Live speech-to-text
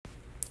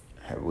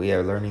We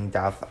are learning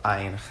Daf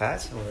Ayin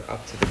Ches, and we're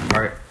up to the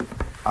part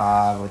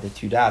with the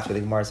two dots where the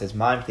Gemara says,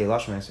 we're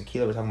talking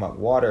about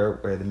water,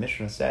 where the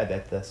Mishnah said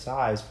that the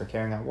size for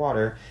carrying out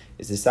water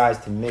is the size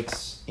to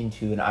mix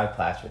into an eye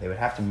plaster. They would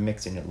have to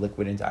mix in a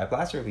liquid into eye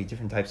plaster. There would be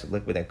different types of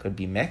liquid that could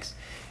be mixed,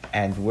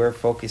 and we're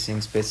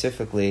focusing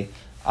specifically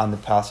on the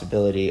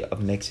possibility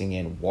of mixing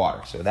in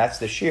water. So that's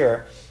the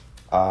shear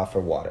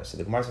for water. So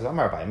the Gemara says,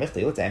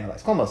 let's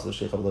analyze.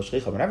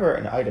 Whenever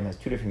an item has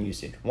two different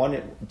usages.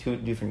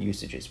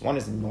 One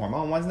is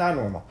normal and one's not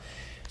normal.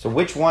 So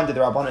which one did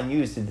the Rabbanan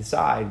use to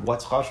decide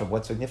what's chashuv,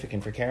 what's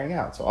significant for carrying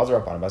out? So Azar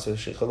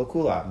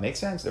Rabbanan makes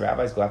sense. The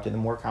rabbis go after the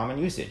more common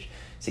usage.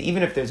 So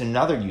even if there's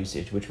another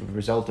usage which would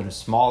result in a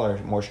smaller,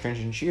 more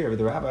stringent shear,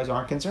 the rabbis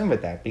aren't concerned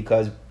with that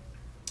because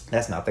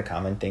that's not the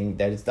common thing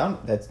that's done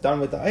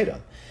with the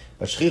item.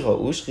 But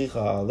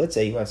shchicha, let's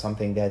say you have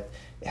something that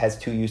has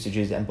two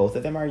usages and both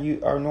of them are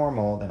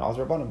normal, then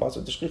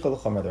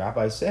the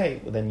rabbis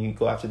say, well, then you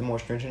go after the more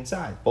stringent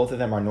side. Both of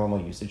them are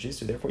normal usages,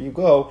 so therefore you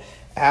go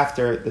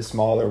after the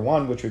smaller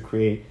one, which would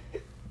create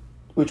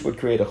a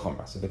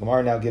chumrah. So the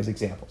Gemara now gives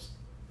examples.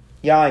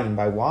 Yain,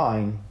 by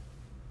wine,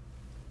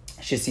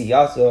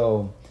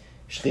 shisiyaso,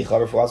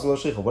 shchicha,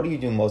 refuaso, what do you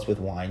do most with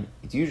wine?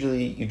 It's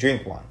usually you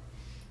drink wine,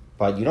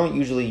 but you don't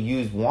usually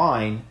use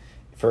wine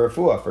for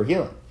refuah, for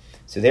healing.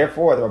 So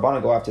therefore, the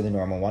Rabbanan go after the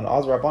normal one. The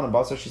Rabbanan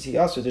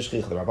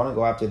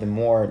go after the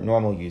more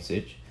normal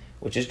usage,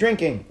 which is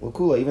drinking,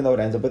 l'kula, even though it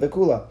ends up with a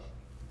kula.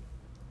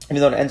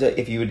 Even though it ends up,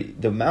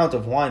 the amount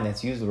of wine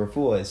that's used with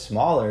refuah is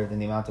smaller than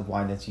the amount of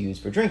wine that's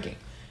used for drinking.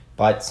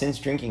 But since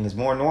drinking is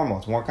more normal,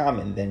 it's more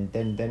common than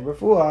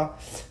refuah,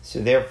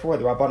 so therefore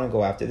the Rabbanan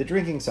go after the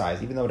drinking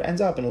size, even though it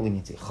ends up in a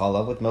leniency.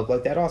 Chalav with milk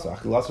like that also.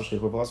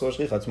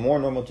 It's more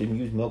normal to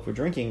use milk for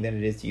drinking than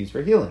it is to use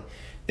for healing.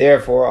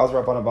 Therefore,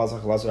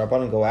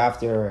 Rabbanan go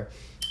after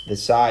the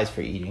size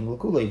for eating,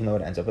 l'kula, even though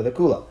it ends up with a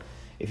kula.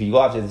 If you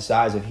go after the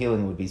size of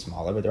healing, it would be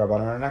smaller, but the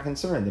Rabbanan are not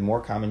concerned. The more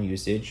common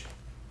usage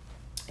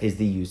is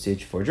the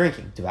usage for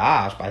drinking.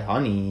 Dvash, by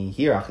honey,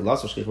 here, both of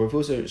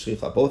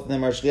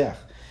them are shliach.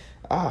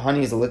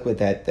 Honey is a liquid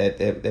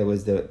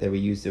that we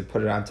used to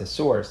put it onto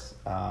sores.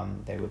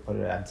 They would put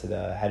it onto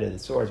the head of the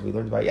sores. We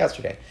learned about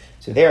yesterday.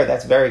 So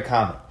that's very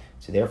common.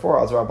 So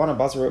therefore, the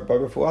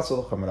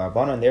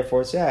Rabbanan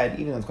therefore said,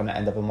 even though it's going to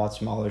end up a much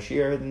smaller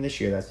shear than the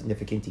shear that's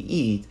significant to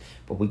eat,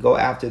 but we go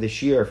after the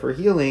shear for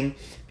healing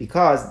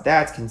because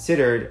that's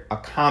considered a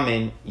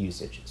common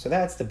usage. So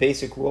that's the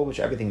basic rule,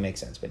 which everything makes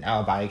sense. But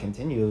now Abaye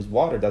continues,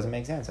 water doesn't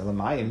make sense.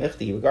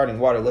 Regarding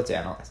water, let's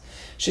analyze.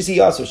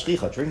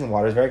 Drinking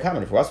water is very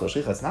common. For us,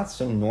 it's not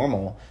so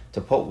normal to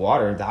put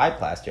water into eye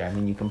plaster. I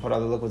mean, you can put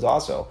other liquids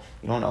also.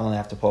 You don't only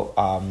have to put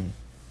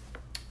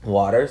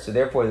water, so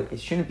therefore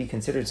it shouldn't be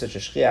considered such a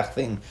shchiach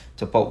thing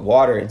to put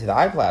water into the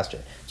eye plaster.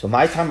 So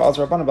my time, why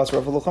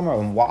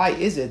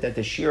is it that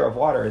the shear of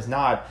water is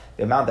not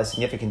the amount that's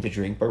significant to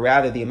drink, but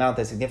rather the amount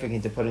that's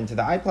significant to put into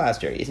the eye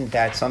plaster? Isn't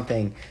that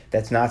something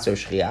that's not so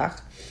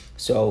shchiach?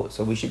 So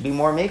we should be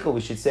more makel.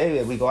 We should say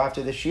that we go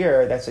after the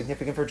shear that's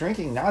significant for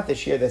drinking, not the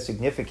shear that's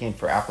significant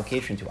for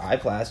application to eye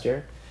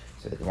plaster.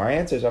 So the Gemara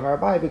answers, the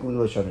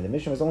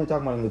Mishnah was only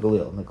talking about in the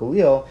Galil. In the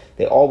Galil,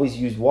 they always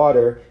used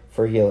water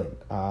for healing.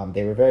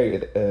 They were very,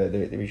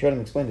 the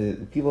Rishonim explained that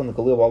the people in the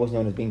Galil were always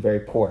known as being very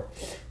poor.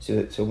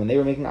 So when they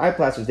were making eye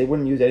plasters, they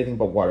wouldn't use anything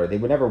but water. They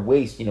would never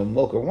waste,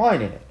 milk or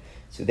wine in it.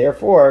 So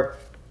therefore,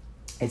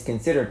 it's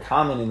considered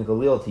common in the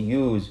Galil to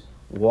use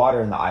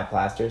water in the eye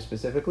plaster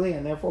specifically,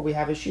 and therefore we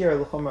have a shear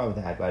l'chumra of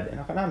that. But in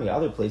Hanami,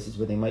 other places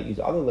where they might use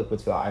other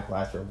liquids for the eye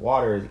plaster,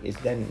 water is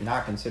then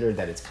not considered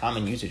that it's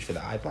common usage for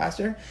the eye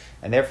plaster,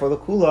 and therefore the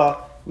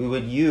kula we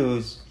would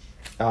use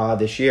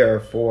the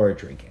shear for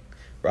drinking.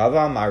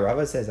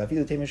 Rava says,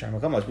 really the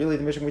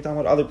Mishnah we're talking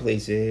about other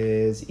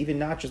places, even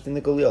not just in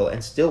the Galil,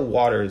 and still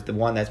water is the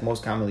one that's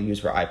most commonly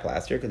used for eye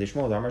plaster, because the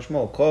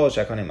Shmuel, Kol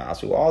Shakane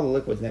Masu, all the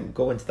liquids that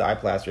go into the eye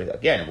plaster,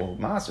 again,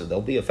 Masu,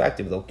 they'll be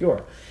effective, they'll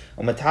cure.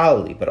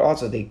 Metallically, but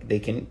also they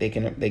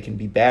can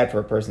be bad for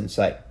a person's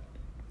sight,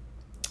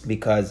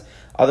 because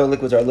other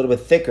liquids are a little bit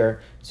thicker,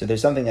 so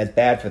there's something that's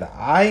bad for the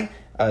eye,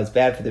 it's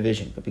bad for the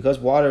vision. But because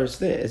water is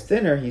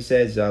thinner, he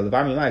says,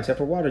 except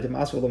for water,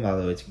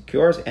 it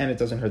cures and it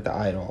doesn't hurt the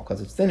eye at all,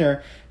 because it's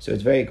thinner, so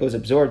it goes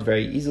absorbed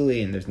very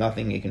easily, and there's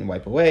nothing it can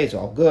wipe away, it's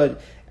all good,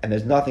 and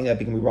there's nothing that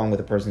can be wrong with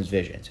a person's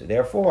vision. So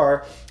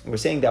therefore, we're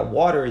saying that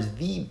water is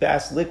the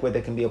best liquid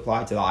that can be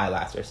applied to the eye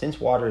plaster.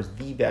 Since water is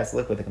the best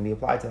liquid that can be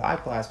applied to the eye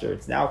plaster,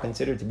 it's now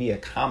considered to be a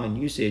common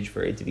usage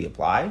for it to be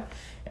applied,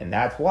 and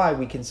that's why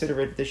we consider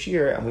it the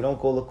shear, and we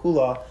don't go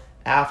l'kula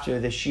after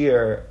the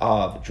shear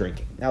of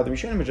drinking. Now, the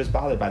Rishonim are just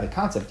bothered by the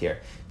concept here,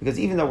 because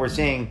even though we're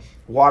saying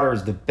water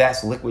is the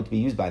best liquid to be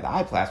used by the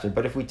eye plaster,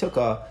 but if we took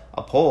a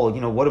poll,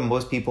 what do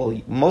most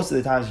people, most of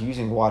the times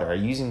using water, are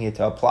using it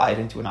to apply it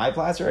into an eye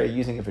plaster, or are you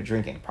using it for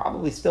drinking?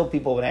 Probably still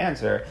people would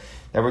answer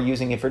that we're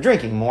using it for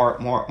drinking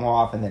more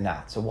often than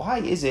not. So why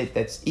is it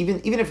that's, even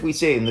if we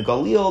say in the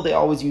Galil, they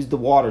always use the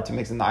water to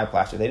mix in the eye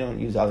plaster, they don't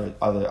use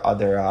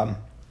other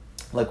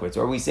liquids,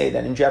 or we say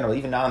that in general,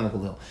 even not in the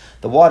Galil,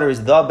 the water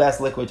is the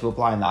best liquid to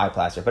apply in the eye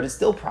plaster, but it's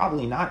still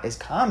probably not as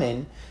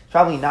common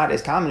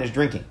as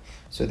drinking.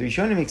 So the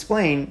Rishonim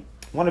explain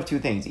one of two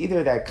things: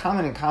 either that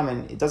common and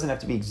common, it doesn't have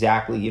to be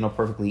exactly,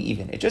 perfectly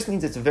even. It just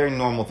means it's a very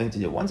normal thing to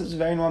do. Once it's a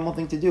very normal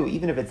thing to do,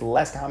 even if it's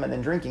less common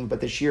than drinking,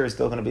 but the shear is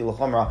still going to be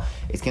l'chumra,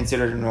 it's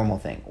considered a normal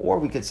thing. Or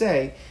we could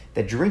say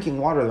that drinking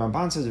water, the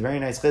Ramban says a very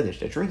nice chiddush,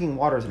 that drinking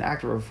water is an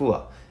act of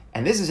refuah.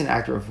 And this is an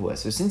act of refuah.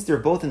 So since they're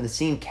both in the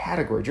same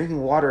category,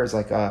 drinking water is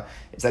like a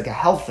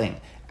health thing.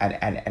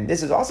 And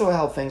this is also a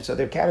health thing, so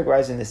they're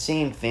categorized in the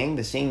same thing,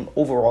 the same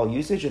overall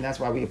usage, and that's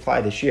why we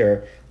apply the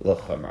shear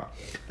l'chumra.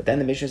 But then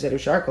the Mishnah said,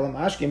 "Usharkol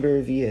mashkim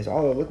b'revias."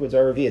 All the liquids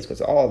are revias, because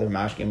all the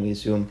mashkim we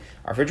assume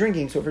are for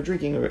drinking. So for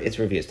drinking, it's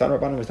revias. Tan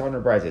Rabbanan was talking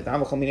about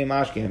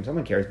mashkim.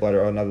 Someone carries blood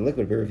or another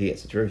liquid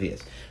b'revias. It's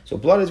revias. So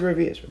blood is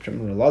revias. Reb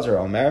Shimon ben Elazar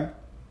Omer.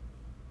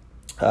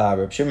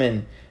 Reb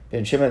Shimon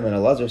ben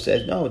Elazar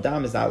says, no,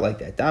 dam is not like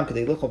that. Dam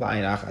kadei luchol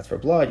b'ayin achatz. For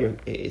blood,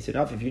 it's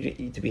enough if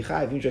you to be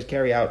chayiv. You just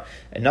carry out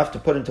enough to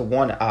put into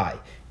one eye.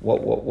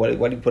 What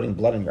are you putting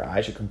blood in your eye?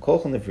 Should come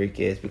kochel nefrik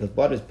is because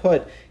blood is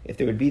put. If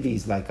there would be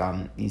these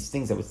these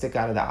things that would stick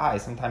out of the eye,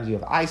 sometimes you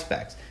have eye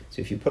specks.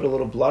 So if you put a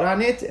little blood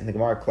on it, and the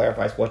Gemara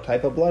clarifies what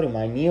type of blood,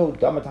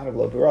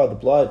 the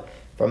blood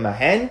from a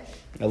hen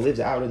that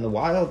lives out in the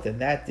wild, then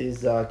that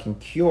is can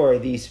cure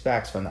these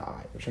specks from the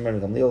eye.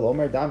 Someone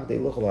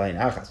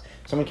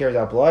carries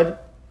out blood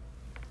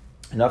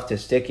enough to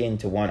stick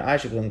into one eye.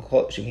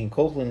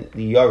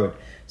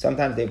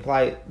 Sometimes they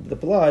apply the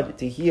blood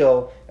to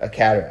heal a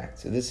cataract.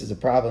 So this is a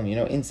problem,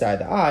 inside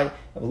the eye.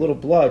 A little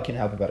blood can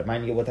help about it.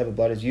 Mind you, what type of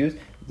blood is used?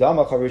 The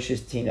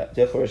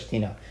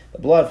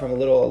blood from a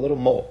little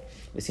mole.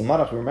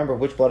 Remember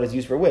which blood is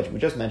used for which. We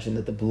just mentioned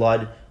that the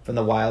blood from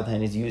the wild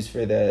hen is used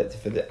for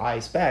the eye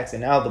specks,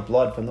 and now the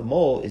blood from the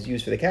mole is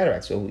used for the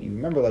cataract. So you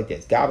remember like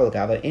this: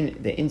 gaba,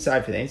 in the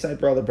inside for the inside,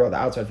 the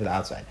outside for the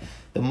outside.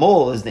 The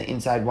mole is the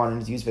inside one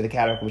and is used for the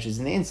cataract, which is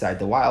in the inside.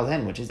 The wild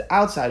hen, which is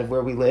outside of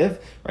where we live,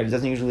 right? It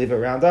doesn't usually live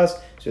around us,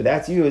 so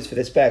that's used for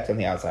the specks on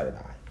the outside of the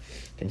eye.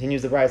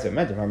 Continues the Brayso.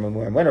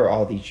 When are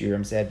all these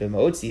shiurim said?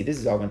 B'motzi. This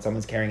is all when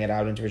someone's carrying it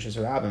out into Rishus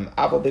Harabim.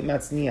 Aval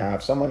b'matzniya.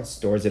 If someone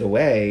stores it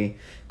away,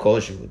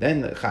 kolshu.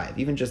 Then chayiv.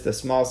 Even just a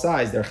small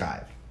size, they're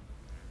chayiv.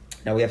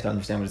 Now we have to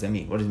understand what does that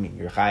mean. What does it mean?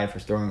 You're chayiv for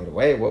storing it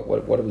away.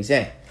 What are we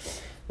saying?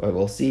 Well,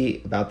 we'll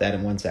see about that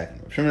in 1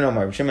 second.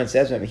 Shimon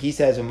says he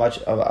says a much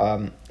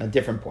of a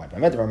different point.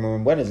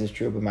 When is this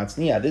true? But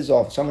matzniya, this is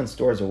all if someone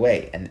stores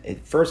away and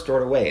it first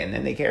stored away and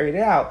then they carried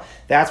it out.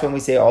 That's when we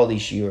say all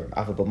these shiurim.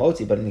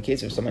 But in the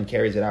case of someone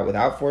carries it out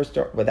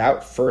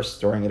without first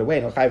storing it away,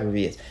 no chayv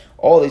revius.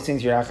 All these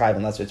things you're not chayv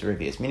unless it's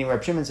revius. Meaning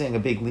Reb Shimon saying a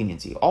big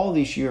leniency. All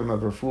these shiurim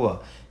of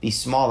refuah, these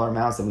smaller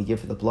amounts that we give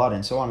for the blood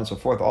and so on and so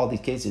forth, all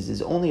these cases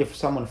is only if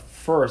someone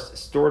first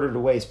stored it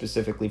away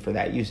specifically for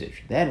that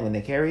usage. Then when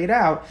they carry it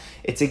out,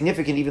 it's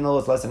significant even though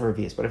it's less than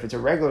revius. But if it's a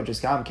regular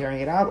just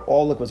carrying it out,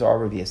 all liquids are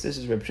revius. This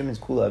is Reb Shimon's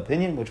Kula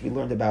opinion, which we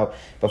learned about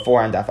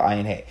before on Daf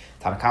Ayin Hey.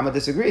 Tanakama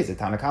disagrees. The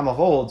Tanakama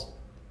holds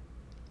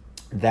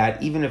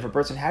that even if a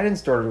person hadn't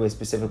stored it away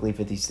specifically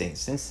for these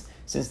things,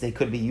 since they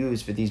could be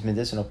used for these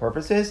medicinal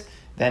purposes,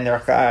 then they're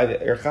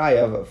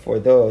chayav for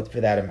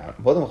that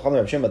amount. But the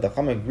Chacham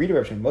agreed to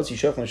Reb Shimon.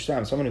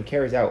 Someone who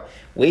carries out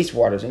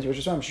wastewaters into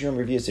Rosh Hashanah,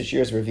 shiurim revius to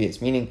shiurim revius,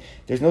 meaning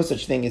there's no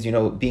such thing as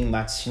being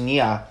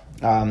matzniya.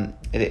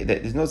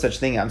 There's no such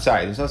thing.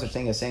 There's no such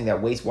thing as saying that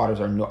wastewaters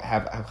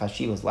have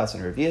chashivas less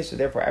than revius. So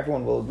therefore,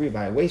 everyone will agree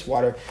by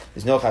wastewater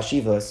there's no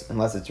chashivas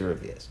unless it's a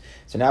revius.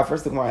 So now,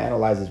 first the Gemara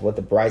analyzes what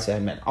the Brayso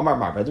had meant. Amar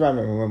Mar, but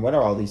remember when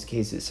are all these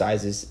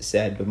sizes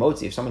said?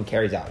 B'motzi, if someone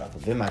carries out of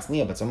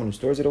v'matzniya, but someone who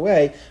stores it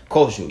away,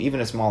 kolshu, even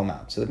a small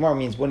amount. So the Gemara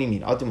means, what do you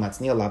mean? Atu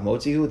matzniya lav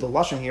motzihu. The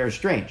lashon here is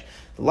strange.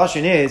 The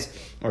lashon is,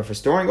 or for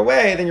storing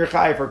away, then you're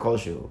chayiv for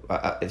kolshu.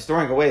 If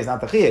storing away is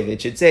not the chayiv,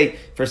 it should say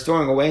for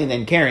storing away and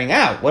then carrying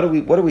out. What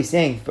are we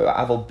saying for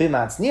aval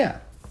b'matzniya?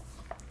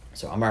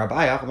 So Amar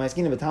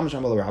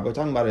Abai, we're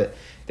talking about it.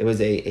 There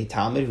was a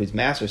Talmud whose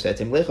master said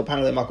to him, "Go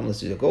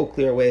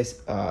clear away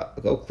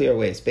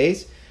a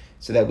space,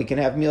 so that we can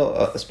have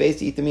a space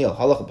to eat the meal."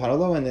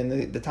 And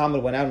then the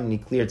Talmud went out and he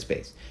cleared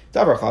space.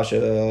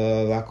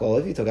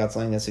 If he took out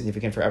something that's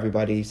significant for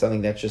everybody,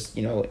 something that's just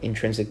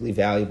intrinsically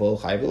valuable,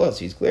 so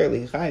he's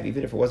clearly chayiv,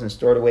 even if it wasn't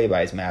stored away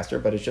by his master,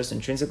 but it's just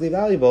intrinsically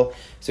valuable,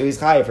 so he's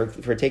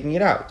chayiv for taking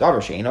it out.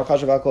 If you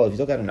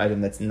took out an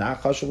item that's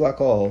not chashuv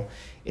l'kol,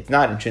 it's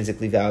not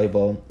intrinsically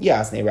valuable.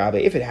 Yes, Rabbi.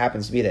 If it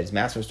happens to be that his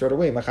master stored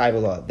away,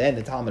 then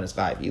the Talmud is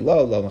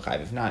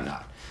chayiv. If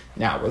not.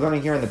 Now we're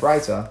learning here in the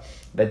Brayso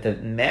that the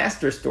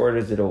master stored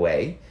it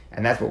away,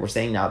 And that's what we're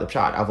saying now, the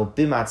pshat. Avol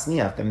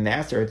bimatzniach, the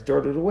master had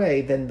stored it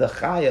away, then the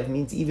chayav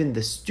means even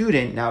the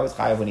student now is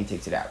chayav when he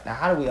takes it out. Now,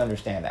 how do we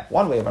understand that?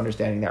 One way of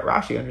understanding that,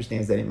 Rashi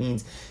understands that it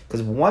means,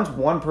 because once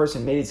one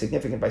person made it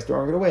significant by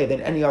storing it away,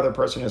 then any other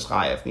person is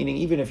chayav. Meaning,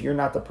 even if you're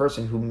not the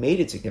person who made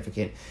it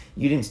significant,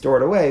 you didn't store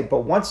it away,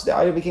 but once the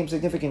item became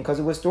significant because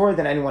it was stored,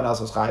 then anyone else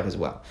was chayav as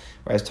well.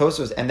 Whereas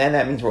Tosfos, and then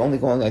that means we're only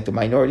going like the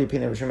minority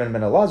opinion of Shimon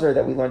ben Elazar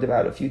that we learned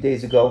about a few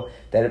days ago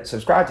that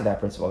subscribe to that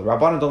principle. The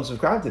Rabbanan don't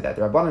subscribe to that.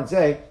 The Rabbanan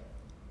say,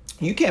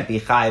 you can't be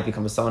chayav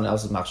because someone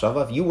else's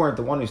machshava. If you weren't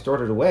the one who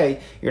stored it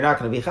away, you're not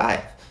going to be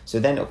chayav. So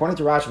then, according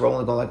to Rashi, we're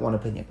only going like one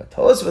opinion. But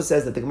Tosfos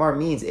says that the Gemara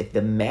means if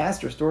the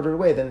master stored it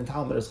away, then the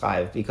Talmud is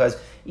chayav. Because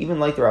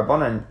even like the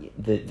Rabbanan,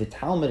 the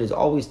Talmud is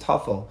always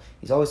tuffle.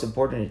 He's always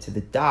subordinate to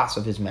the das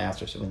of his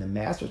master. So when the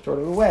master stored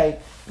it away,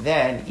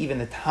 then even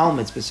the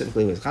Talmud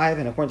specifically was chayav.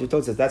 And according to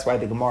Tosfos, that's why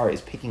the Gemara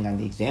is picking on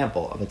the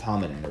example of a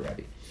Talmud and a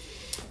Rebbe.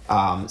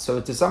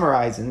 So to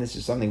summarize, and this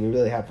is something we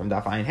really have from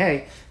Daf Ayin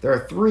Hey, there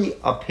are three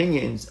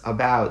opinions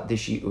about the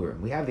Shi'ur.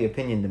 We have the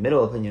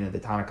middle opinion of the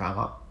Tanna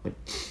Kama,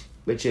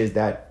 which is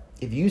that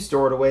if you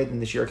store it away,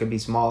 then the Shi'ur can be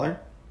smaller.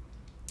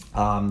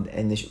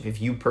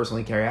 If you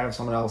personally carry it out, if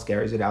someone else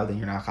carries it out, then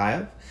you're not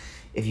chayav.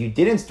 If you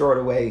didn't store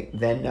it away,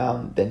 then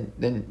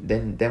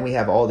we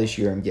have all the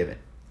Shi'urim given.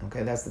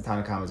 Okay, that's the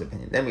Tanna Kama's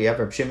opinion. Then we have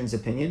Reb Shimon's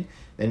opinion.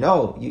 Then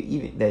no,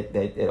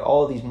 that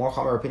all these more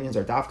Chamer opinions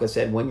are Dafka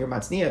said when you're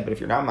Matzniya, but if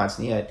you're not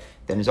Matzniya,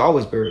 then it's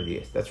always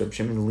B'Revius. That's Reb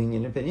Shimon's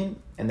lenient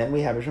opinion. And then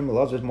we have Reb Shimon ben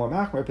Elazar's more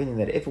Machmer opinion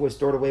that if it was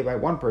stored away by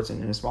one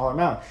person in a smaller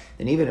amount,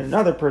 then even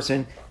another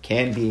person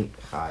can be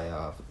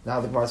Chayav. Now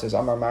the Gemara says,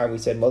 Amar Mar, we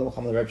said, Model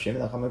Chamer Reb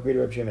Shimon, Chamer agreed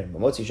to Reb Shimon.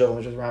 But Motzi Shalom,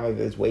 which is Rama,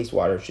 it's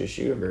wastewater,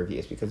 Shishir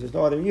B'Revius, because there's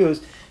no other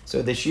use.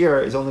 So the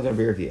shear is only going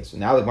to be Revius. So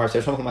now the Gemara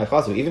says, even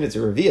if it's a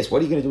Revius,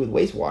 what are you going to do with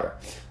wastewater?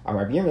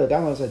 Amar B'Yirmel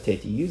Gadol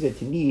to use it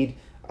to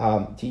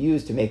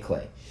use to make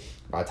clay.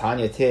 That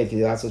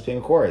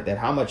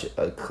how much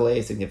clay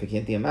is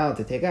significant, the amount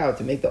to take out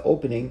to make the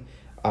opening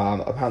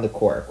upon the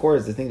core. A core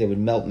is the thing they would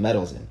melt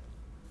metals in.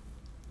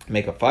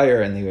 Make a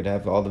fire and they would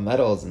have all the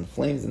metals and the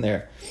flames in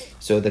there.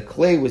 So the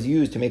clay was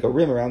used to make a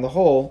rim around the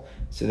hole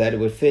so that it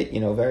would fit,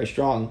 very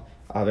strong,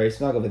 very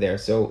snug over there.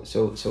 So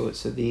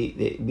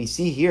we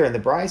see here in the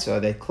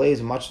Brisa that clay is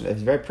a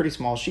very pretty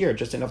small shear,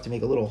 just enough to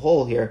make a little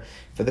hole here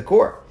for the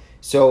core.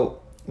 So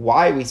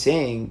why are we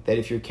saying that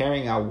if you're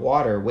carrying out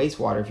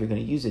wastewater, if you're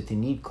going to use it to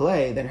knead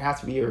clay, then it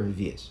has to be a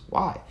revius?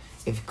 Why?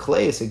 If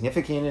clay is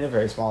significant in a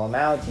very small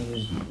amount to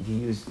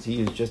use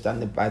just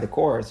by the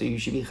core, so you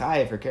should be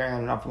chayav for carrying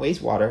out enough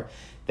wastewater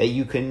that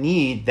you can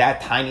knead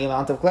that tiny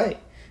amount of clay.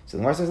 So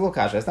the Gemara says, "Look,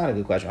 Kasha, that's not a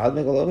good question. I'll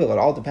make a little bit. It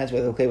all depends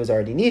whether the clay was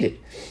already needed.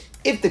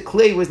 If the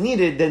clay was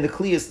needed, then the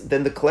clay is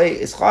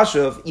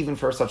chashuv even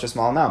for such a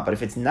small amount. But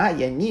if it's not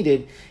yet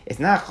needed, it's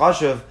not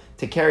chashuv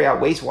to carry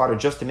out wastewater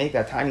just to make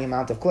that tiny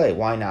amount of clay.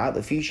 Why not?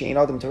 A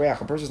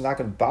person's not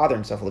going to bother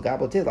himself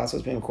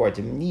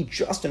to need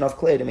just enough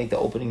clay to make the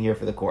opening here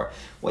for the core.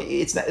 Well,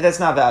 that's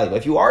not valuable.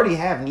 If you already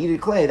have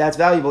needed clay, that's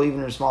valuable even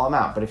in a small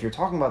amount. But if you're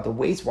talking about the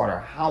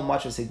wastewater, how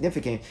much is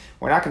significant,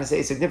 we're not going to say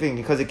it's significant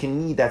because it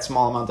can need that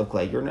small amount of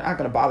clay. You're not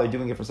going to bother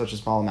doing it for such a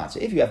small amount. So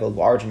if you have a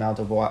large amount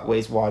of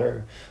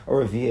wastewater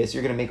or a vias,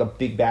 you're going to make a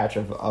big batch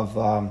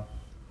of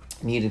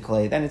needed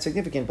clay, then it's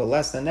significant, but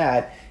less than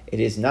that, it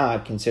is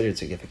not considered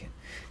significant.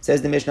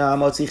 Says the Mishnah,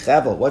 Motzi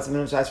Chevel. What's the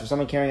minimum size for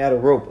someone carrying out a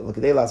rope? Look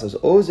at Lasos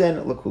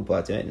Ozen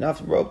Lakupa,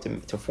 enough rope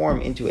to form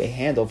into a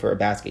handle for a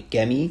basket.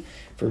 Gemi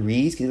for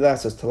reeds,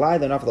 Lasos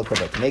Talai, enough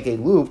Lakupa to make a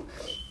loop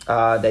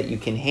that you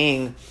can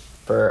hang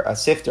for a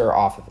sifter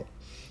off of it.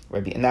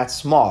 And that's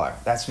smaller.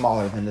 That's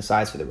smaller than the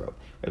size for the rope.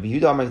 Rabbi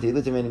Yehuda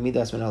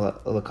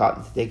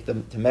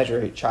to measure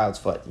a child's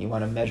foot. You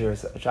want to measure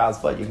a child's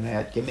foot, you're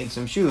going to make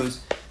some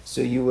shoes. So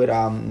you would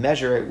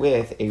measure it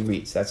with a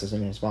reed. So that's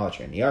a smaller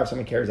chain. If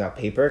someone carries out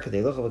paper, because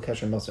they look at a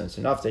kesher milson, it's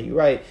enough that you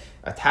write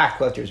a tax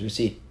collector's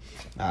receipt.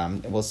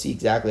 And we'll see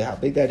exactly how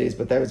big that is,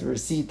 but that was a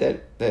receipt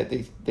that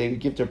they would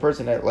give to a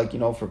person that,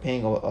 for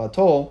paying a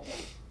toll.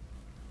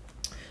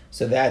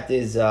 So that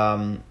is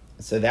so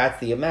that's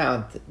the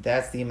amount.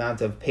 That's the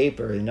amount of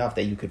paper enough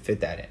that you could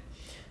fit that in.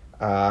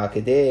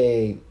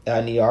 Hamosi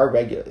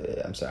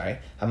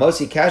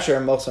kasher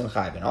and mochson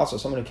chayv, and also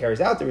someone who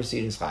carries out the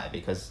receipt is chayv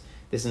because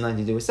this is nothing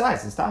to do with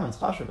size. It's tam, it's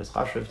chashuv. It's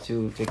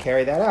chashuv to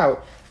carry that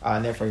out,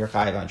 and therefore you're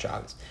chayv on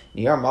Shabbos.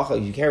 Niyar macha,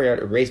 you carry out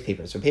erased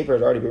paper. So paper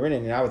has already been written,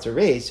 and now it's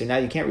erased. So now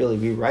you can't really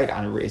rewrite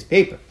on erased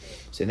paper.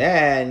 So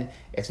then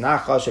it's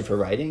not chashuv for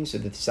writing. So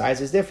the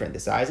size is different. The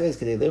size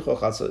is you're chayv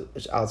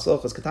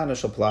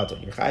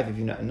if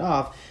you're not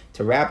enough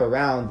to wrap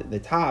around the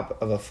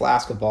top of a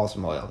flask of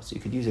balsam oil. So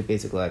you could use it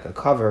basically like a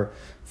cover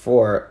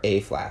for a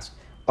flask,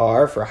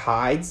 or for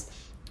hides,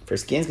 for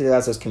skins,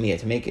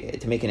 to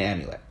make an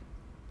amulet.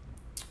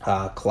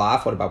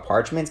 Cloth, what about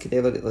parchments?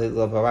 You're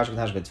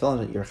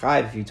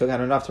chayv if you took out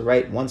enough to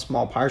write one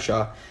small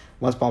parsha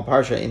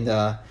in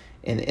the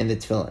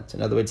tefillin. So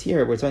in other words,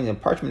 here we're telling you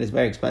that parchment is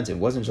very expensive.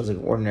 It wasn't just like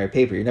ordinary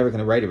paper. You're never going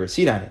to write a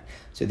receipt on it.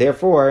 So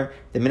therefore,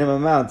 the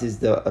minimum amount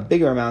is a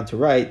bigger amount to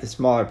write the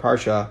smaller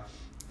parsha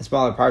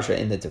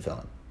in the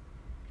tefillin.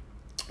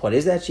 What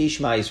is that?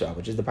 Shema Yisrael,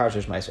 which is the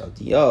parsha Shema Yisrael.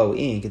 Dio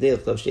in Kedei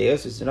L'Chov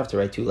Shtei is enough to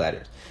write two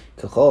letters.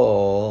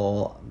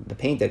 Kachol, the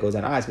paint that goes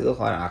on eyes,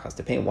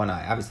 to paint one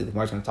eye. Obviously, the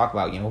Gemara is going to talk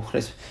about, what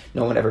is,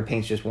 no one ever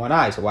paints just one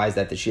eye, so why is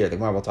that the shear? The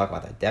Gemara will talk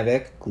about that.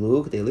 Devek,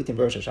 glue, they litin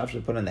brosh,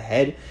 should put on the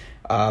head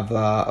of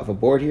a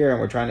board here, and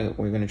we're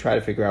going to try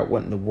to figure out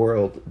what in the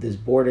world this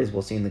board is.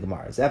 We'll see in the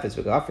Gemara.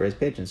 Zephys, v'gaffer, is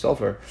pitch and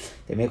sulfur.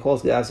 They make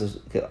holes,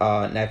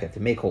 to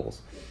make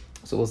holes.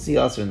 So we'll see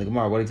also in the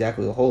Gemara what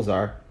exactly the holes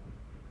are.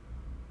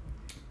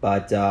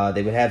 But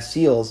they would have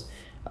seals.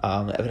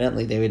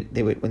 Evidently, they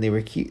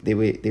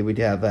would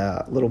have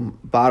a little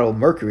bottle of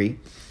mercury,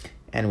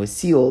 and it was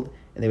sealed,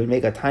 and they would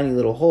make a tiny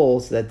little hole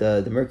so that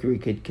the mercury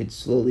could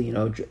slowly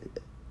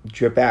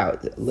drip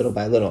out little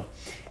by little,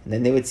 and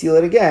then they would seal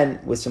it again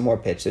with some more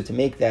pitch. So to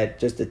make that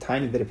just a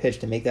tiny bit of pitch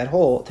to make that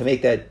hole,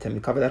 to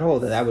cover that hole,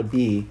 then that would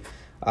be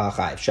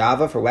chayiv.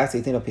 Shava for wax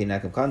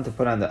to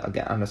put on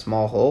a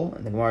small hole,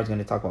 and the Gemara is going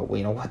to talk about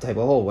what type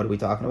of hole. What are we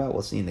talking about?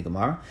 We'll see in the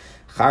Gemara.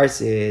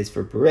 Chars is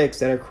for bricks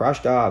that are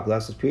crushed up.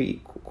 Glass is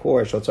pretty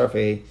core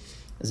shotzarfe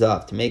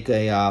zav to make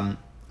a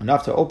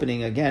enough to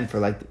opening again for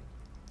like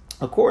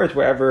a core is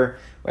wherever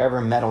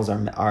metals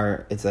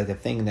are. It's like a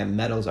thing that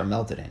metals are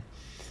melted in.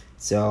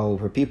 So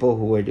for people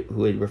who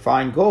would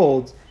refine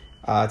gold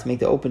to make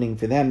the opening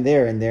for them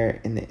there in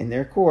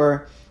their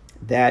core.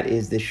 That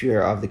is the shear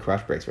of the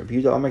crushed bricks. For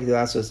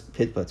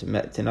pitpa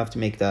to enough to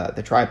make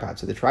the tripod.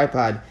 So the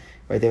tripod,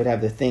 right? They would have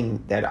the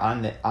thing that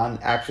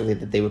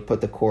that they would put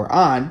the core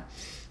on,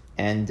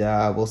 and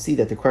we'll see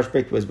that the crushed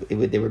brick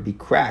there would be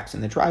cracks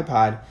in the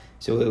tripod,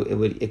 so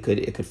it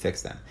could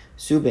fix them.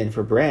 Subin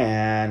for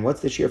bran.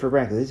 What's the shear for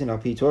bran? Because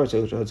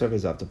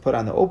to put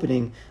on the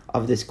opening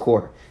of this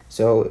core.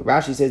 So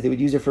Rashi says they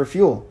would use it for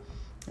fuel.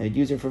 They would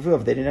use it for fuel.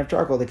 If they didn't have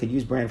charcoal, they could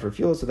use bran for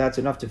fuel, so that's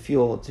enough to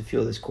fuel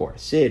this core.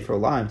 Sid for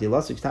lime. They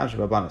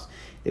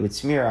would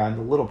smear on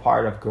the little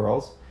part of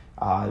girls.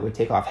 It would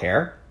take off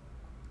hair.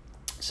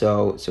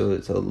 So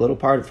a little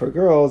part for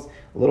girls,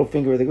 a little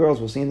finger of the girls,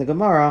 we'll see in the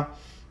Gemara,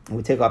 it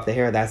would take off the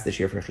hair. That's the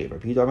shear for chiver.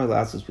 They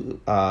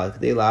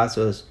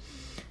lasos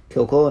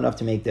kilkul enough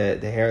to make the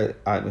hair.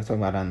 We're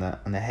talking about on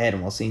the head,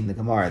 and we'll see in the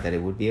Gemara that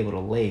it would be able to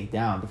lay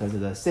down because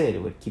of the sid.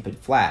 It would keep it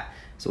flat.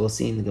 So we'll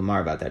see in the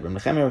Gemara about that.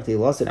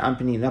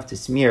 Enough to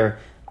smear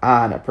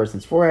on a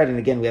person's forehead. And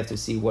again, we have to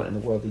see what in the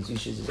world these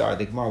usages are.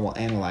 The Gemara will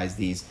analyze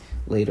these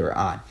later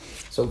on.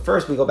 So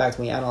first we go back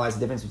to we analyze the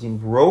difference between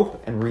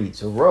rope and reed.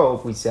 So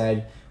rope, we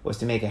said, was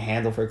to make a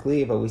handle for a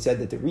kli, but we said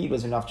that the reed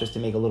was enough just to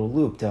make a little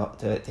loop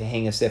to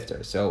hang a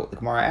sifter. So the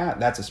Gemara,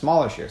 that's a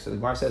smaller shear. So the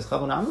Gemara says,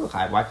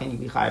 why can't you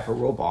be chayav for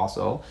rope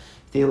also?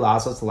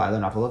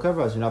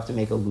 It's enough to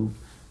make a loop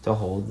to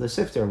hold the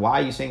sifter.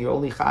 Why are you saying you're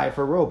only chayav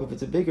for rope if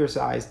it's a bigger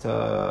size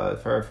for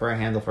a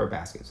handle for a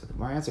basket? So the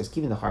Gemara answer is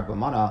keeping the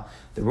charpamana.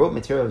 The rope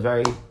material is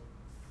very,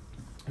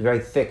 very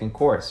thick and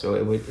coarse, so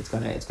it's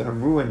gonna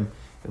ruin.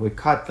 It would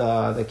cut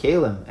the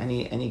kalim,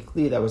 any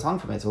kli that was hung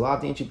from it. So a lot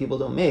of the ancient people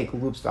don't make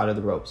loops out of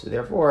the rope. So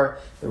therefore,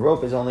 the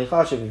rope is only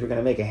chashiv if you're going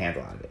to make a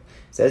handle out of it.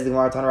 Says the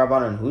Gemara Tana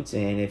Rabbanan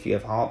Hutzin, if you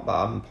have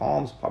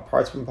palms,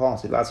 parts from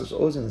palms, so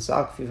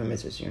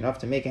you're enough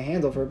to make a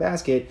handle for a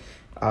basket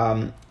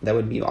that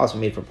would be also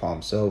made from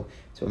palms. So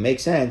it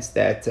makes sense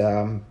that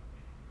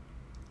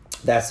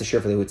that's the shear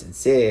for the Hutzin.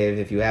 Siv,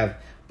 if you have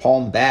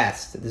palm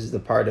bast, this is the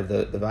part of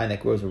the vine that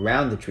grows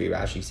around the tree.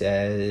 Rashi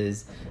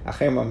says, you're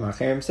chayiv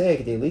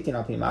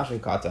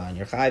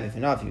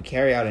if you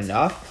carry out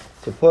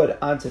enough to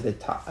put onto the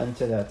top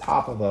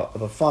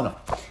of a funnel.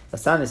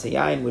 Lasan is a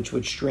yain which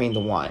would strain the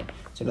wine.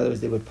 So in other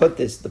words, they would put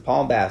the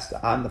palm bast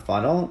on the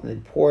funnel and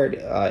then pour it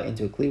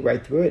into a kli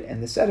right through it,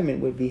 and the sediment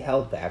would be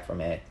held back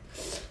from it.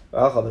 This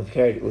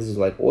is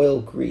like oil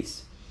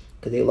grease.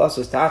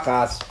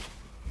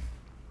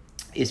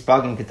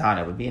 Isbagin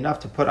katana would be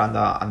enough to put on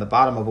the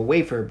bottom of a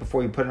wafer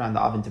before you put it on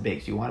the oven to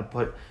bake. So you want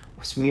to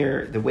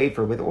smear the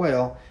wafer with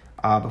oil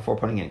before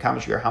putting it in. How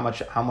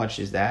much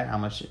is that? How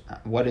much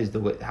is the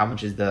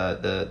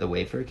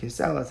wafer? It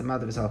says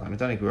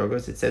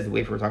the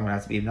wafer we're talking about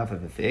has to be enough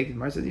of a fig.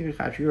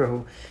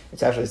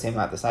 It's actually the same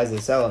amount. The size of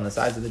the cell and the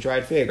size of the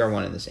dried fig are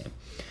one and the same.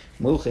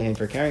 Muchin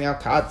for carrying out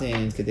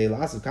cottons,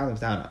 has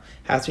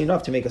to be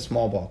enough to make a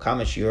small ball.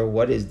 Kamashir,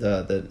 what is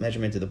the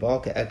measurement of the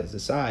ball? Echoes the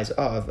size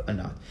of a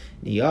knot.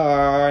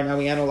 Niyar, now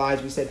we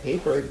analyze, we said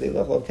paper, they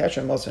love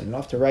kesher mulson,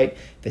 enough to write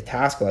the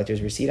task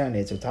collector's receipt on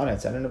it. So Tana,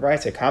 it's in the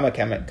bright, say comma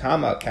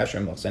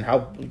kesher mulson.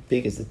 How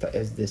big is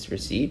this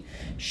receipt?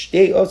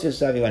 Shtei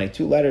osus savivani,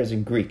 2 letters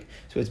in Greek.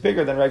 So it's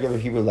bigger than regular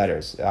Hebrew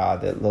letters.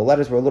 The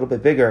letters were a little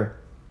bit bigger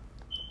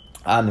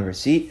on the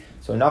receipt.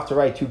 So enough to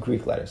write 2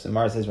 Greek letters. The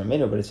Gemara says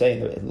Ramino, but it's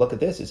saying, look at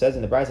this. It says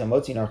in the Brisa,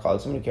 Motzi Narchal,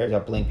 someone who carries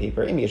out blank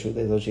paper, if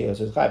there's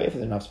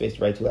enough space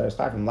to write 2 letters,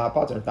 from La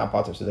Potter, if not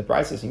Potter. So the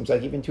Brisa seems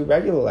like even 2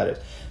 regular letters.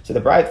 So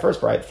the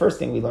first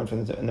thing we learned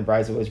from in the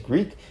Brisa was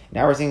Greek.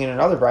 Now we're seeing in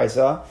another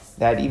Brisa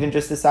that even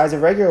just the size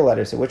of regular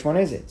letters. So which one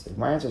is it? So the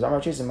Gemara answers,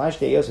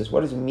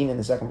 what does it mean in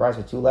the second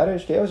Brisa? 2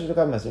 letters?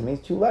 It means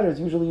 2 letters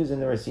usually used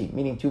in the receipt,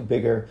 meaning 2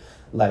 bigger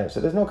letters.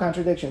 So there's no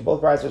contradiction.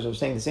 Both Brisas are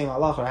saying the same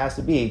halacha. It has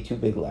to be 2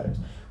 big letters.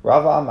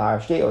 Rava Amar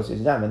Shteos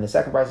is done. When the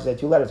second price said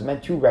 2 letters, it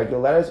meant 2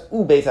 regular letters,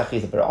 beis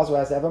achiza, but it also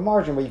has to have a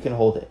margin where you can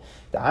hold it.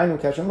 The Ainu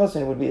Kesher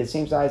Muslim would be the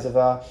same size of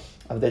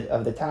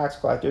the tax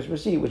collector's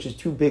receipt, which is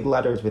 2 big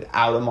letters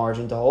without a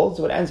margin to hold,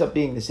 so it ends up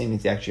being the same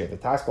exact share. The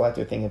tax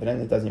collector thing, if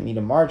it doesn't meet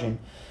a margin,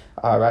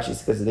 Rashi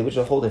says because they would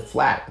just hold it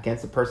flat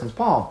against the person's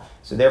palm,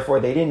 so therefore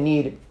they didn't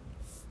need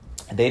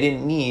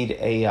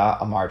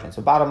a margin.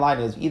 So bottom line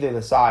is either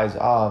the size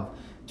of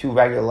 2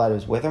 regular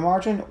letters with a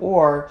margin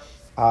or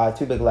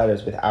 2 big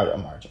letters without a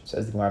margin.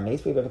 Says the Gemara,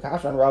 Mace paper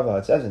on Rava.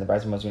 It says in the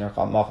Brisa Mosina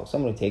Chal Machal,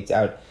 someone who takes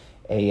out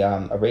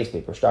a race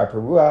paper, star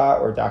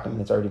perua, or a document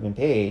that's already been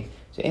paid.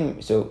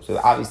 So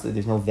obviously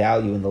there's no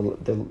value in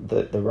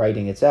the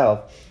writing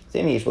itself.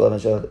 If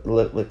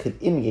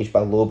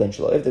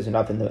there's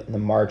enough in the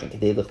margin,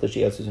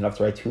 there's enough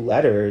to write 2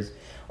 letters,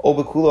 or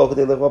if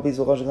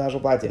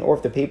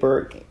the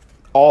paper,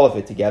 all of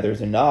it together,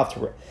 is enough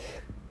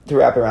to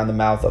wrap around the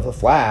mouth of the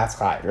flask,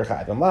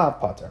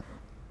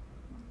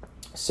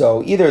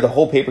 so either the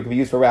whole paper could be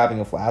used for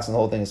wrapping a flask and the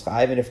whole thing is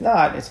chayv, and if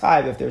not, it's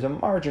chayv if there's a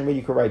margin where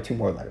you could write 2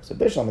 more letters. So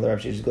Bishlam, the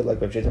Rav Shish is good like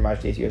Rav Shitzer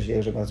Mash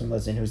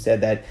who said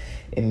that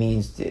it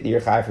means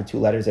you're chayv for 2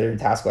 letters that are in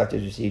tax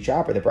collector's receipt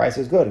shopper. The price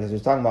is good because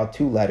it's talking about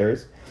 2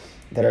 letters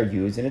that are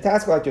used in a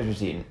tax collector's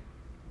receipt.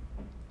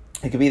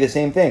 It could be the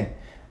same thing.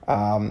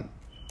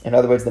 In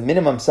other words, the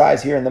minimum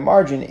size here in the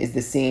margin is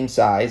the same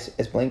size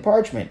as blank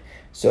parchment.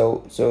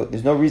 So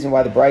there's no reason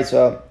why the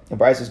Brisa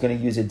is going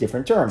to use a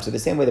different term. So the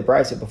same way the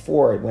Brisa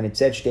before, when it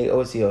said Shtei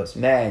Osios,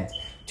 meant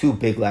 2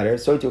 big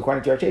letters, so too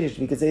according to our Sheshes,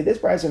 we could say this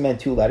Brisa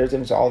meant 2 letters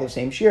and it's all the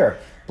same shear.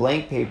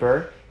 Blank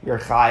paper, you're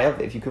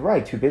chayav if you could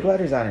write 2 big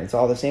letters on it. It's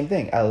all the same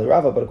thing. El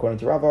Rava, but according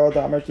to Rava, it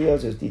said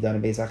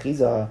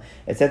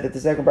that the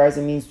second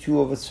Brisa means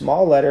 2 of the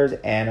small letters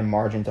and a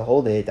margin to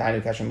hold it,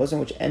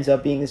 which ends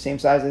up being the same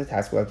size as the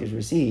tax collector's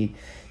receipt.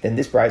 Then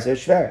this Brisa is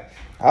shver.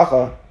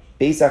 Hacha,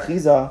 beis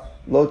achiza,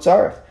 lo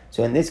tzarech.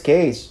 So in this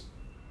case,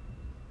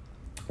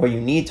 where you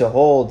need to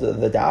hold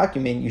the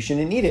document, you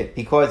shouldn't need it,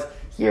 because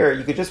here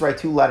you could just write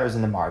 2 letters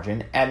in the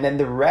margin, and then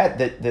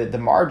the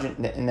margin,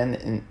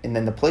 and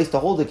then the place to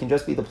hold it can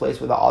just be the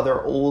place where the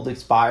other old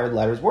expired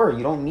letters were.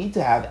 You don't need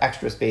to have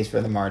extra space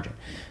for the margin.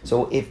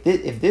 So if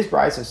this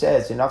Brisa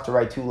says it's enough to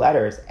write 2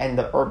 letters, and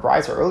the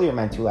Brisa earlier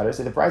meant 2 letters,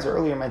 so the Brisa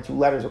earlier meant 2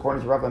 letters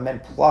according to Rava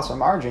meant plus a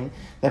margin,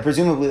 then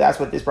presumably that's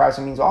what this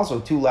Brisa means also,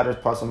 2 letters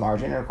plus a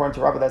margin. And according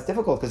to Rava, that's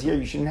difficult because here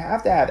you shouldn't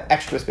have to have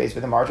extra space for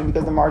the margin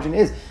because the margin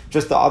is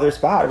just the other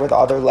spot where the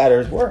other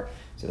letters were.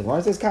 So the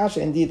Gemara says, Kasha,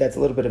 indeed, that's a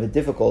little bit of a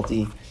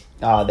difficulty,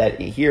 that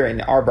here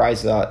in our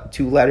Brisa,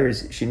 2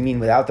 letters should mean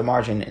without the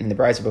margin. In the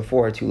Brisa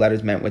before, 2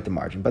 letters meant with the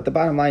margin. But the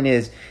bottom line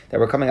is that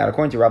we're coming out,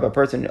 according to Rabbi,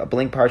 a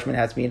blank parchment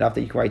has to be enough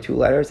that you can write 2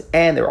 letters,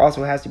 and there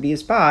also has to be a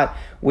spot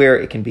where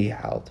it can be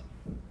held.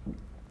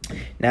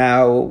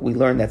 Now, we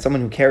learned that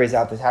someone who carries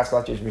out the tax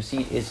collector's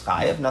receipt is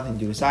chayav, nothing to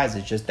do with size,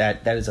 it's just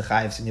that is a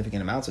chayav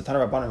significant amount. So Tana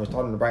Rabbanan was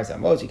taught in the Brisa,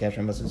 Moshe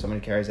Kesher Muslim, someone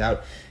who carries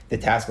out the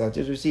tax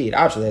collector's receipt,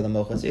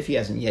 if he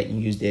hasn't yet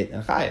used it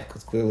in chayav,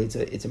 because clearly it's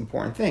an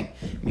important thing.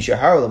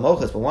 Mishaharu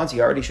Lamochas, but once he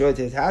already showed it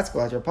to the tax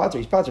collector,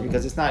 he's potter,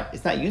 because it's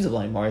not usable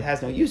anymore, it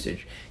has no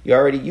usage. You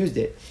already used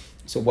it.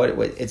 So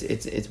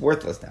it's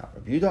worthless now.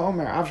 Even if I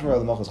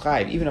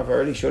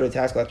already showed a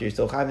tax collector, you're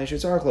still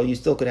chayav, you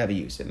still could have a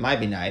use. It might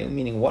be nai,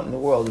 meaning what in the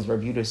world is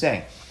Rabbi Yehuda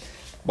saying?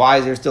 Why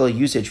is there still a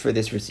usage for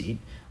this receipt?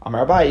 And they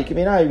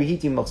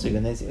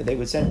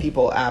would send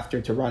people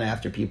to run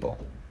after people.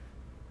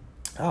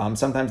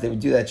 Sometimes they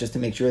would do that just to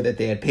make sure that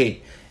they had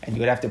paid, and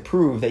you would have to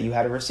prove that you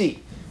had a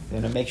receipt.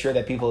 To make sure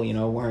that people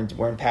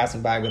weren't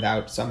passing by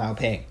without somehow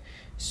paying.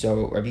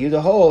 So Rabbi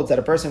Yehuda holds that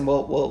a person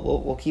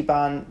will keep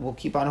on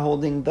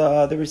holding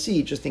the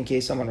receipt just in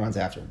case someone runs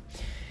after him.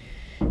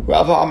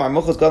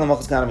 Another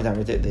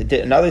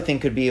thing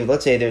could be,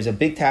 let's say there's a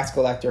big tax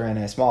collector and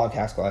a smaller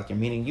tax collector,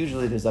 meaning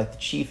usually there's like the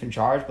chief in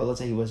charge, but let's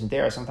say he wasn't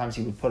there. Sometimes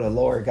he would put a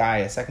lower guy,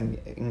 a second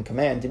in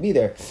command, to be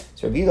there.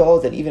 So Rabbi Yehuda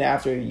holds that even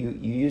after you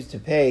used to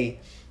pay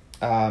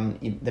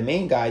the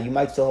main guy, you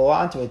might still hold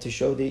on to it to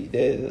show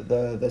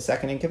the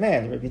second in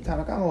command. Rabbi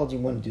Tanakama holds you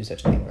wouldn't do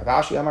such a thing.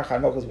 Rav Ashi Amar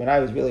Chad Mochas, when I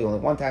was really only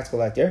one tax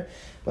collector,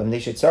 but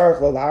they should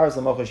tzarech lo laharas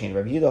l'mochashin.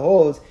 Rabbi Yehuda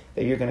holds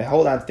that you're going to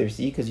hold on to the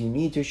receipt because you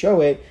need to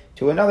show it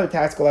to another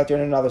tax collector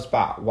in another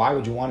spot. Why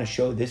would you want to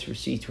show this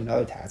receipt to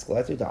another tax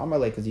collector? To Amar,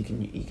 because you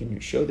can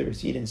show the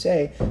receipt and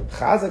say,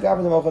 Chazak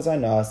Abba l'mochas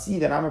ana, see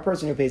that I'm a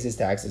person who pays his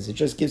taxes. It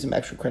just gives him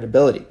extra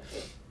credibility.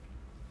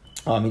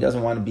 He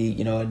doesn't want to be,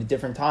 at a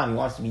different time. He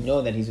wants to be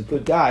known that he's a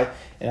good guy,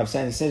 an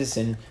upstanding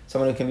citizen,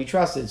 someone who can be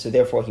trusted, so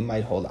therefore he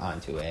might hold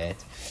on to it.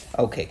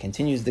 Okay,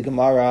 continues the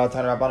Gemara.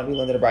 Someone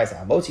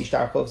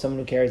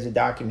who carries a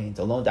document,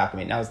 a loan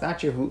document. Now, it's not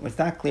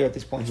clear at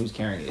this point who's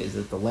carrying it. Is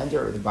it the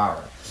lender or the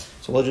borrower?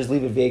 So we'll just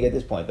leave it vague at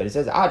this point. But it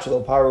says,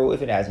 paru,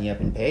 if it hasn't yet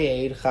been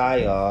paid,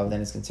 chayav,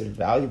 then it's considered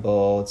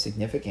valuable, it's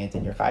significant,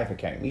 and you're chayav for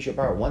carrying. Misha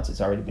paru, once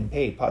it's already been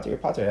paid, pater,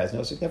 it has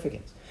no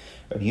significance.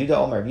 Rabbi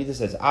Yehuda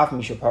says, Af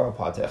Misha paru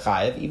pater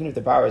chayav, even if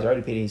the borrower has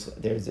already paid,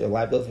 there's a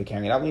liability for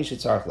carrying it out, he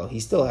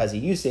still has a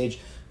usage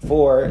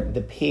for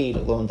the paid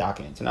loan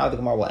document. So now the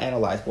Gemara will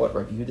analyze what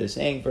Rav Yehuda is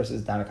saying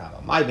versus Tanna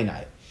Kama. My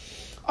Binayah.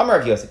 Amar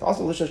Rav Yosef.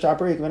 Also,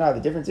 the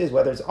difference is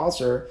whether it's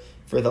also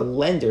for the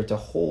lender to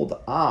hold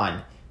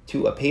on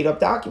to a paid up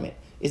document.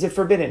 Is it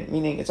forbidden?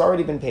 Meaning it's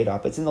already been paid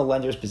up. It's in the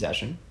lender's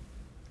possession.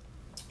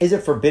 Is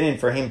it forbidden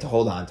for him to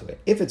hold on to it?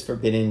 If it's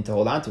forbidden to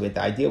hold on to it,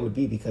 the idea would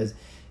be because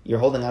you're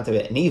holding on to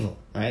it in evil,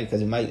 right?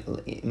 Because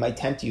it might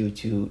tempt you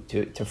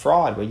to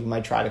fraud, where you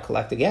might try to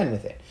collect again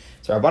with it.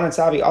 So Rabbanan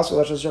Sabi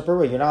also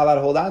you're not allowed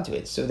to hold on to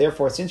it. So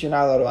therefore, since you're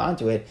not allowed to hold on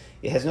to it,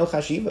 it has no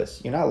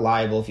chashivas. You're not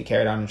liable if you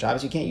carry it on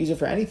Shabbos. You can't use it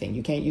for anything.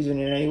 You can't use it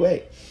in any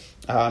way.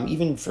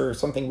 Even for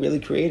something really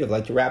creative,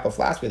 like to wrap a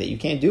flask with it, you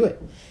can't do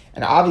it.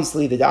 And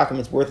obviously, the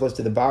document's worthless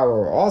to the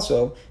borrower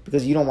also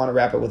because you don't want to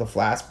wrap it with a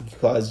flask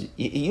because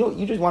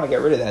you just want to get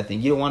rid of that thing.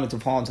 You don't want it to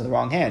fall into the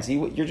wrong hands.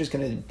 You're just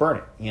going to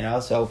burn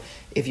it, So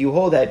if you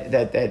hold that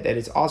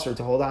it's also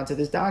to hold on to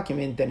this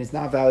document, then it's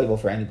not valuable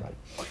for anybody.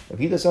 If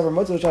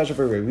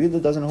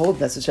Yehuda doesn't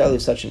hold necessarily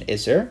such an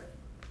isser,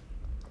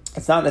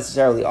 it's not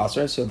necessarily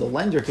asr, so the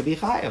lender could be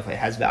chayav. It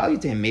has value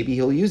to him. Maybe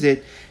he'll use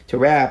it to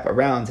wrap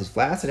around his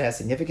flask. It has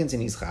significance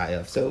and he's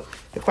chayav. So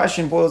the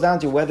question boils down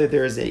to whether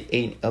there is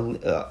an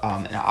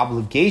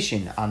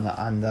obligation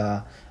on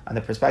the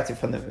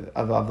perspective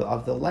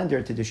of the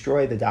lender to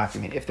destroy the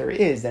document. If there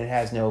is, then it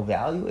has no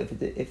value.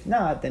 If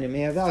not, then it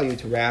may have value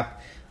to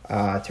wrap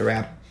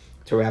around.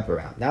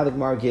 Now the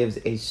Gemara gives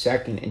a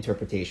second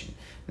interpretation.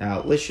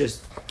 Now, let's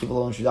just give a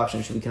little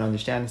introduction so we can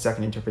understand the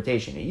second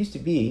interpretation. It used to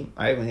be,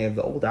 right, when they have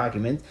the old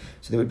document,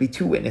 so there would be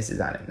two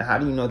witnesses on it. Now, how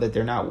do you know that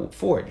they're not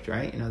forged,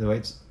 right? In other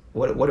words,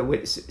 what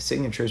do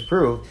signatures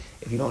prove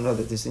if you don't know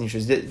that the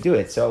signatures do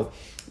it? So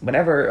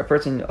whenever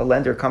a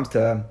lender comes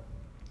to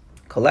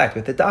collect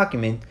with the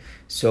document,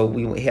 so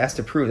he has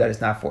to prove that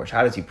it's not forged.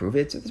 How does he prove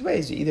it? So there's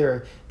ways.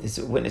 Either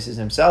the witnesses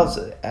themselves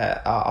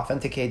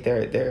authenticate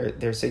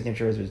their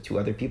signatures, or two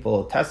other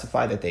people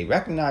testify that they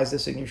recognize the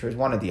signatures,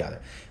 one or the other.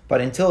 But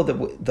until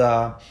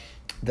the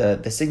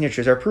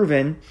signatures are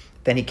proven,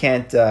 then he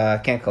can't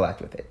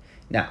collect with it.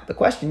 Now the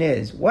question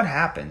is, what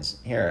happens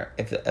here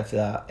if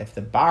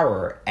the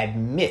borrower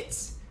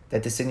admits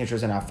that the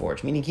signatures are not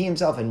forged, meaning he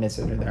himself admits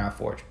that they're not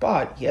forged,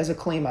 but he has a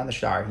claim on the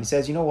shtar. He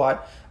says, you know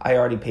what, I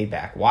already paid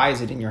back. Why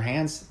is it in your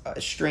hands?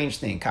 A strange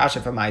thing.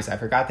 Kasha famais, I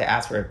forgot to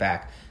ask for it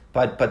back.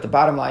 But the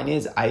bottom line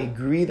is, I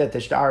agree that the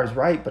shtar is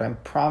right, but I'm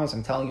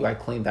telling you, I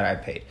claim that I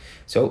paid.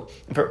 So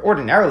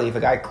ordinarily, if a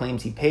guy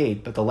claims he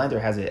paid, but the lender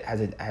has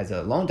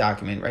a loan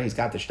document, right? He's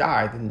got the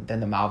shtar, then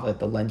the malva,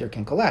 the lender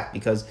can collect,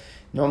 because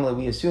normally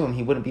we assume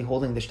he wouldn't be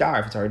holding the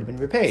shtar if it's already been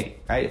repaid,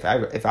 right?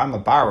 If I'm a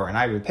borrower and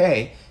I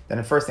repay, then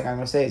the first thing I'm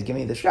going to say is, give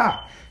me the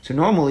shtar. So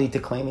normally, to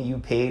claim that you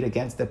paid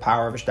against the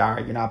power of a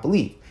shtar, you're not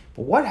believed.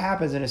 But what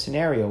happens in a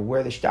scenario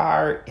where the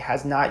shtar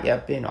has not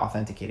yet been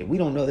authenticated? We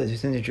don't know that the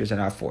signatures are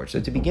not forged.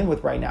 So to begin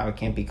with, right now, it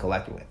can't be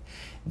collected with.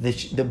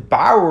 The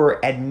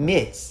borrower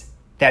admits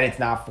that it's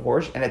not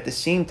forged, and at the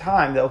same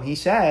time, though, he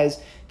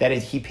says that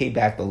he paid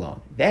back the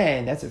loan.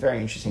 Then that's a very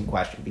interesting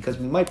question, because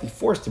we might be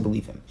forced to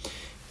believe him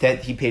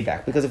that he paid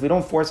back. Because if we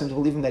don't force him to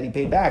believe him that he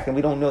paid back, then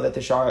we don't know that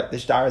the shtar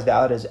is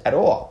valid at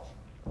all.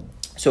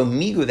 So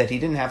migu, that he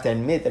didn't have to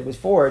admit that it was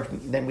forged,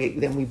 then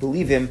we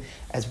believe him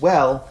as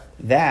well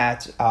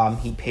that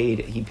he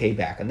paid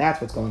back, and that's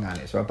what's going on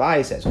here. So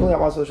Abai says,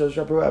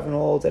 everyone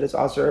holds that it's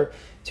also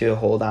to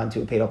hold on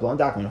to a paid up loan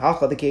document. How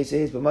the case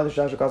is, but we're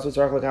talking about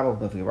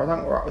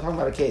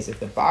a case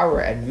if the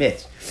borrower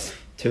admits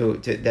to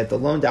that the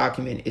loan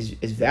document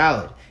is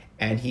valid,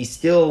 and he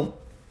still,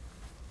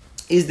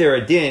 is there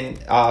a din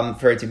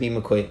for it to be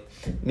mekoyed?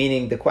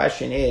 Meaning the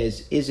question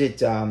is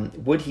it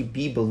would he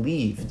be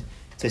believed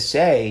as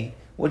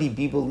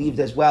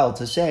well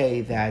to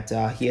say that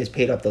he has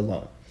paid up the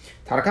loan?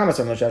 Tanna Kama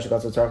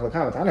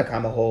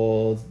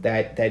holds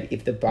that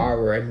if the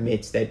borrower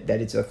admits that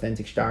it's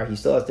authentic shtar, he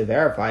still has to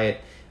verify it,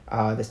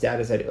 the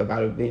status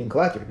about it being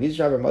collected. What does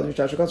the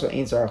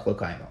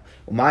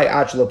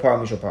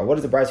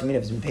Brisa mean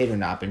if it's been paid or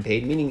not been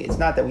paid? Meaning it's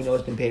not that we know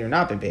it's been paid or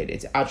not been paid.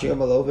 It's until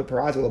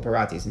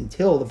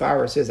the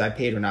borrower says I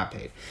paid or not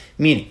paid.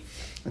 Meaning,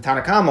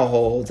 Tanna Kama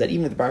holds that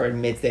even if the borrower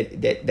admits that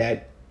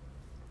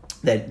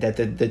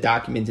the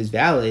document is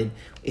valid,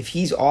 if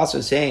he's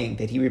also saying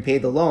that he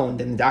repaid the loan,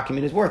 then the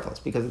document is worthless,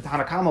 because the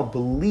Tanna Kama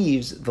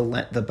believes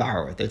the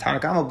borrower. The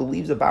Tanna Kama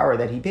believes the borrower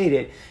that he paid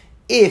it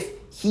if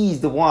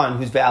he's the one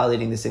who's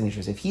validating the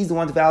signatures. If he's the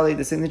one to validate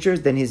the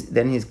signatures, then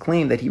his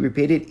claim that he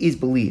repaid it is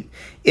believed.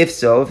 If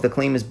the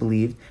claim is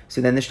believed,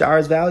 so then the shtar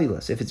is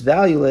valueless. If it's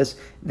valueless,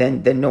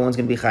 then no one's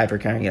going to be chai for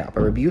carrying it out.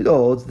 But Rabbi Yehuda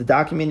holds the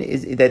document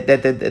is that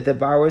the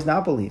borrower is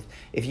not believed.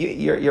 If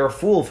you're a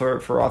fool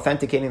for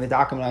authenticating the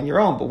document on your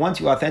own, but once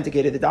you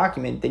authenticated the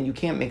document, then you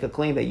can't make a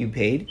claim that you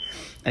paid.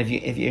 And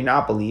if you're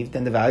not believed,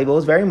 then the valuable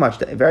is very much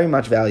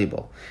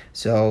valuable.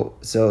 So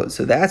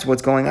that's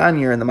what's going on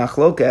here in the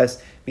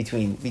machlokas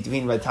between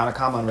Tanna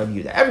Kama and Rabbi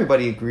Yehuda.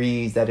 Everybody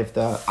agrees that if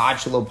the ad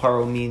shelo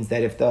paro means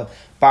that if the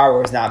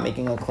borrower is not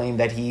making a claim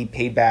that he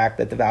paid back,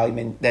 that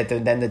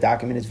then the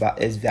document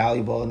is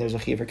valuable and there's a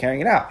chiyuv for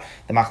carrying it out.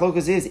 The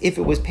machlokas is if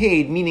it was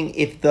paid, meaning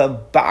if the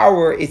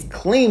borrower is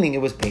claiming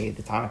it was paid.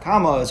 The Tanna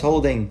Kama is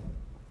holding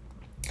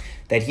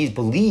that he's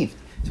believed.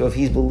 So if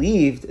he's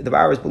believed, the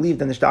borrower is believed,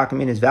 then this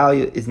document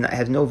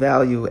has no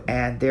value,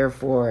 and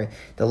therefore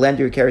the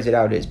lender who carries it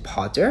out is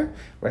pater.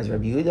 Whereas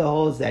Rabbi Yehuda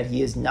holds that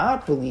he is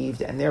not believed,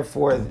 and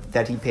therefore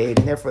that he paid,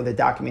 and therefore the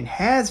document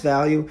has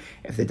value.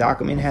 If the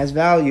document has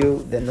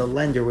value, then the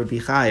lender would be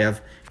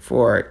chayav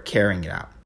for carrying it out.